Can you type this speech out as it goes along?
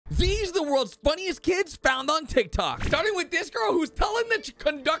These are the world's funniest kids found on TikTok. Starting with this girl who's telling the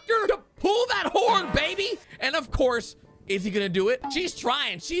conductor to pull that horn, baby. And of course, is he gonna do it? She's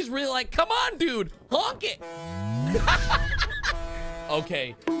trying. She's really like, come on, dude, honk it.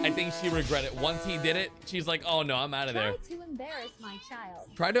 Okay, I think she regretted it. Once he did it, she's like, oh no, I'm out of there. Try to embarrass my child.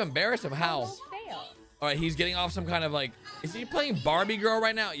 Try to embarrass him? How? Fail. All right, he's getting off some kind of like, is he playing Barbie girl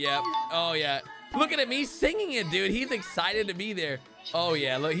right now? Yeah. Oh yeah. Look at him, he's singing it, dude. He's excited to be there. Oh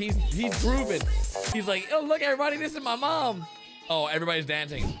yeah, look, he's grooving. He's like, oh look everybody, this is my mom. Oh, everybody's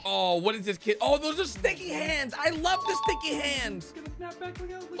dancing. Oh, what is this kid? Oh, those are sticky hands. I love the sticky hands.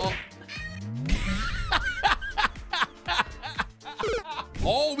 Oh.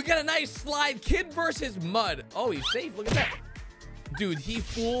 Oh, we got a nice slide. Kid versus mud. Oh, he's safe. Look at that. Dude, he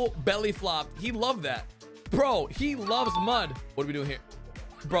full belly flopped. He loved that. Bro, he loves mud. What are we doing here?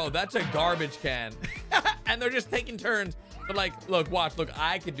 Bro, that's a garbage can. And they're just taking turns. They're like, look, watch. Look,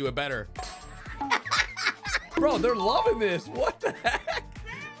 I could do it better. Bro, they're loving this. What the heck?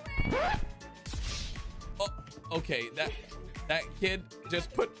 Oh, okay, that kid just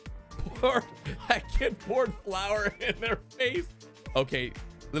that kid poured flour in their face. Okay,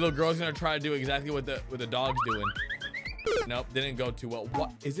 little girl's gonna try to do exactly what the dog's doing. Nope, didn't go too well.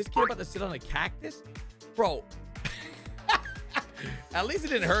 What is this kid about to sit on a cactus? Bro. At least it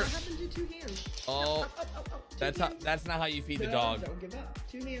didn't hurt. What happened to 2 hands? Oh, that's not how you feed the dog. Don't give up.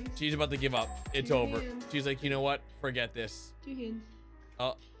 2 hands. She's about to give up. It's 2 over. hands. She's like, you know what? Forget this. 2 hands.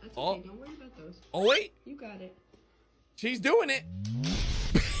 Oh, That's oh, okay. Don't worry about those. oh wait. You got it. She's doing it.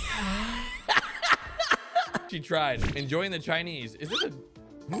 She tried. Enjoying the Chinese. Is this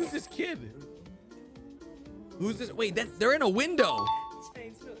who's this kid? Who's this? Wait, they're in a window.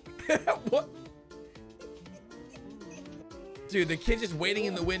 What? Dude, the kid's just waiting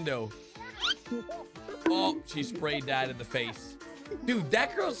in the window. Oh, she sprayed dad in the face. Dude,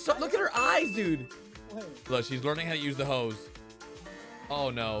 that girl's so, look at her eyes, dude. Look, she's learning how to use the hose.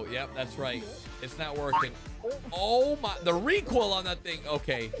 Oh no, yep, that's right. It's not working. Oh my, the recoil on that thing.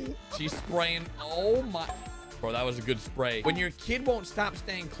 Okay, she's spraying. Oh my, bro, that was a good spray. When your kid won't stop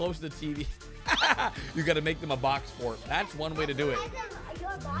staying close to the TV, you gotta make them a box fort. That's one way to do it.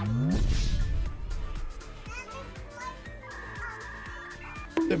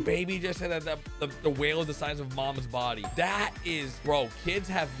 The baby just said that the whale is the size of mom's body. That is, bro, kids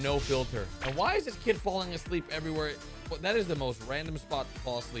have no filter. And why is this kid falling asleep everywhere? Well, that is the most random spot to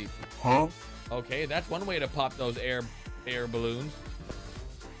fall asleep. Huh? Okay, that's one way to pop those air balloons.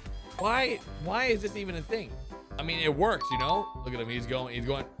 Why is this even a thing? I mean, it works, you know? Look at him, he's going.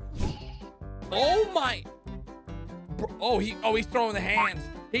 Oh my. Oh, he's throwing the hands.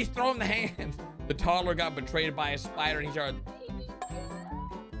 He's throwing the hands. The toddler got betrayed by a spider and he started.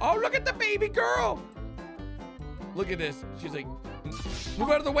 Oh, look at the baby girl. Look at this. She's like,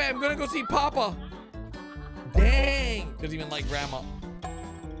 move out of the way. I'm gonna go see Papa. Dang. Doesn't even like grandma.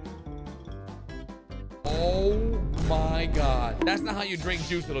 Oh my God. That's not how you drink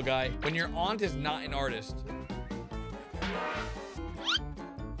juice, little guy. When your aunt is not an artist.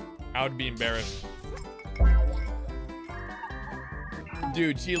 I would be embarrassed.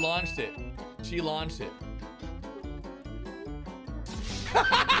 Dude, she launched it. She launched it.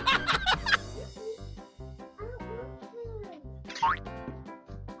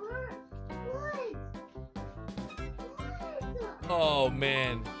 Oh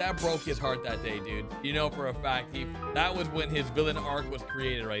man, that broke his heart that day, dude. You know for a fact, that was when his villain arc was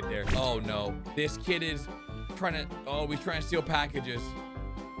created right there. Oh no, this kid is trying to, oh, he's trying to steal packages.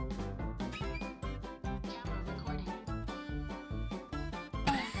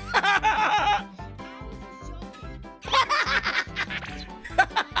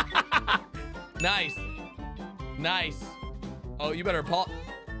 Nice. Nice. Oh, you better Paul.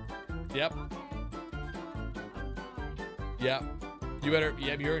 Yep. Yep. You better,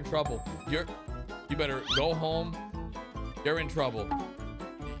 yep, you're in trouble. You better go home. You're in trouble.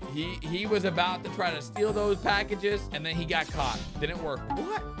 He was about to try to steal those packages and then he got caught. Didn't work.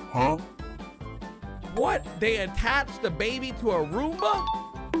 What? Huh? What? They attached the baby to a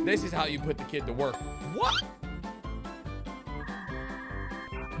Roomba? This is how you put the kid to work. What?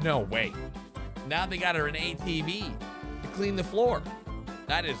 No way. Now they got her an ATV to clean the floor.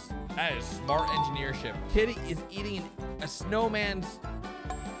 That is smart engineership. Kid is eating a snowman's.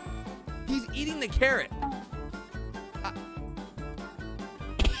 He's eating the carrot.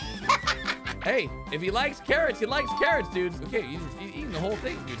 Hey, if he likes carrots, he likes carrots, dude. Okay, he's eating the whole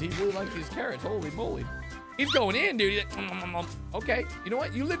thing, dude. He really likes these carrots. Holy moly. He's going in, dude. He's like, okay, you know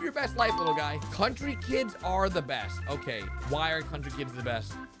what? You live your best life, little guy. Country kids are the best. Okay, why are country kids the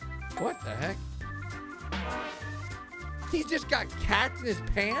best? What the heck? He's just got cats in his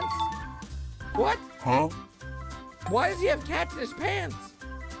pants? What? Huh? Why does he have cats in his pants?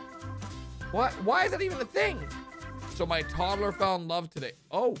 What? Why is that even a thing? So my toddler found love today.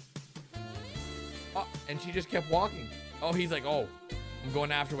 Oh. Oh, and she just kept walking. Oh, he's like, oh, I'm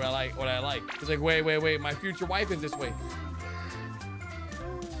going after what I like. He's like, wait. My future wife is this way.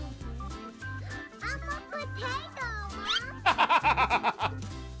 I'm a potato, Mom.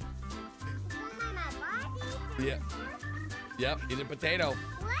 Yeah. Yep, he's a potato.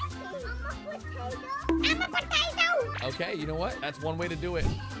 What? I'm a potato. Okay, you know what? That's one way to do it.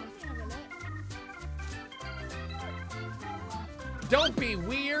 Don't be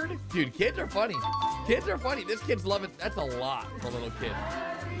weird. Dude, kids are funny. Kids are funny. This kid's loving. That's a lot for a little kid.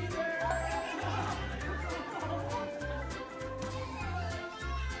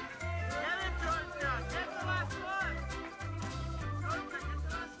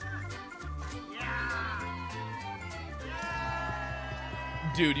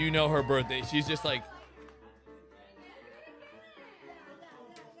 Dude, you know her birthday. She's just like,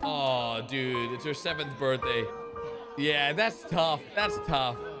 oh, dude, it's her 7th birthday. Yeah, that's tough. That's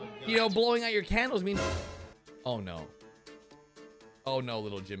tough. You know, blowing out your candles means... Oh, no. Oh, no,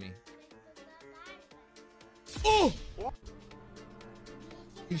 little Jimmy. Oh!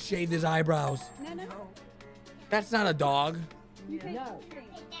 He shaved his eyebrows. No. That's not a dog. No.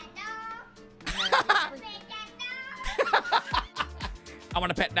 I want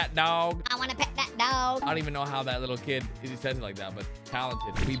to pet that dog. I want to pet that dog. I don't even know how that little kid, he says it like that, but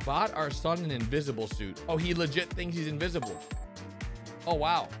talented. We bought our son an invisible suit. Oh, he legit thinks he's invisible. Oh,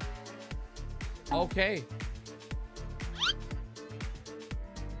 wow. Okay.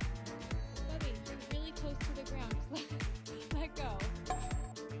 Buddy, you're really close to the ground. Just let go.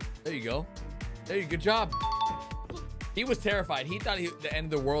 There you go. There you go. Good job. He was terrified. He thought the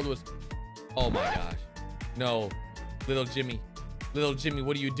end of the world was... Oh, my gosh. No. Little Jimmy. Little Jimmy,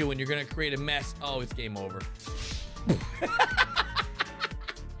 what are you doing? You're going to create a mess. Oh, it's game over.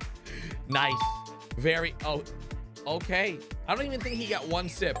 Nice. Very... Oh, okay. I don't even think he got one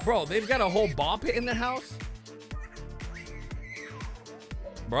sip. Bro, they've got a whole ball pit in their house?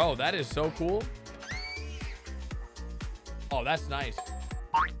 Bro, that is so cool. Oh, that's nice.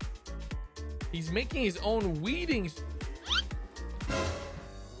 He's making his own weedings.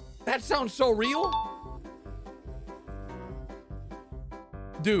 That sounds so real.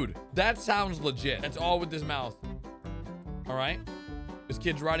 Dude, that sounds legit. That's all with his mouth. All right. This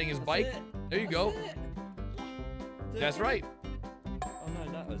kid's riding his bike. There you go. That's right. Oh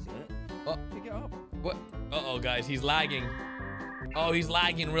no, that wasn't it. Oh, Pick it up. what? Uh-oh, guys, he's lagging. Oh, he's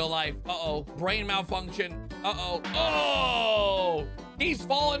lagging in real life. Uh-oh, brain malfunction. Uh-oh. Oh, he's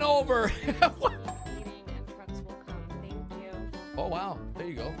falling over. Eating and trucks will come. Thank you. Oh, wow. There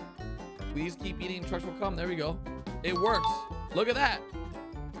you go. Please keep eating. Trucks will come. There we go. It works. Look at that.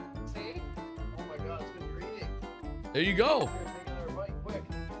 See? Oh my god, it's been reading. There you go. We're gonna take another bite quick.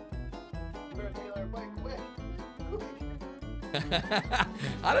 We're gonna take another bite quick.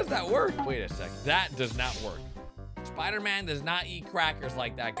 How does that work? Wait a sec. That does not work. Spider-Man does not eat crackers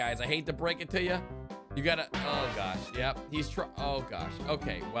like that, guys. I hate to break it to you. You gotta, oh gosh, yep. Oh gosh,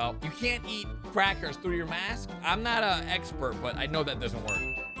 okay. Well, you can't eat crackers through your mask. I'm not an expert, but I know that doesn't work.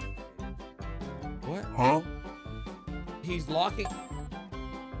 What? Huh? He's locking.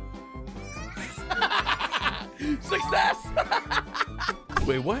 Success!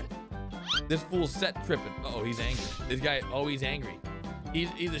 Wait, what? This fool's set tripping. Uh-oh, he's angry. This guy, oh, he's angry.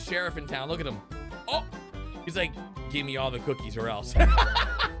 He's a sheriff in town. Look at him. Oh, he's like, give me all the cookies or else.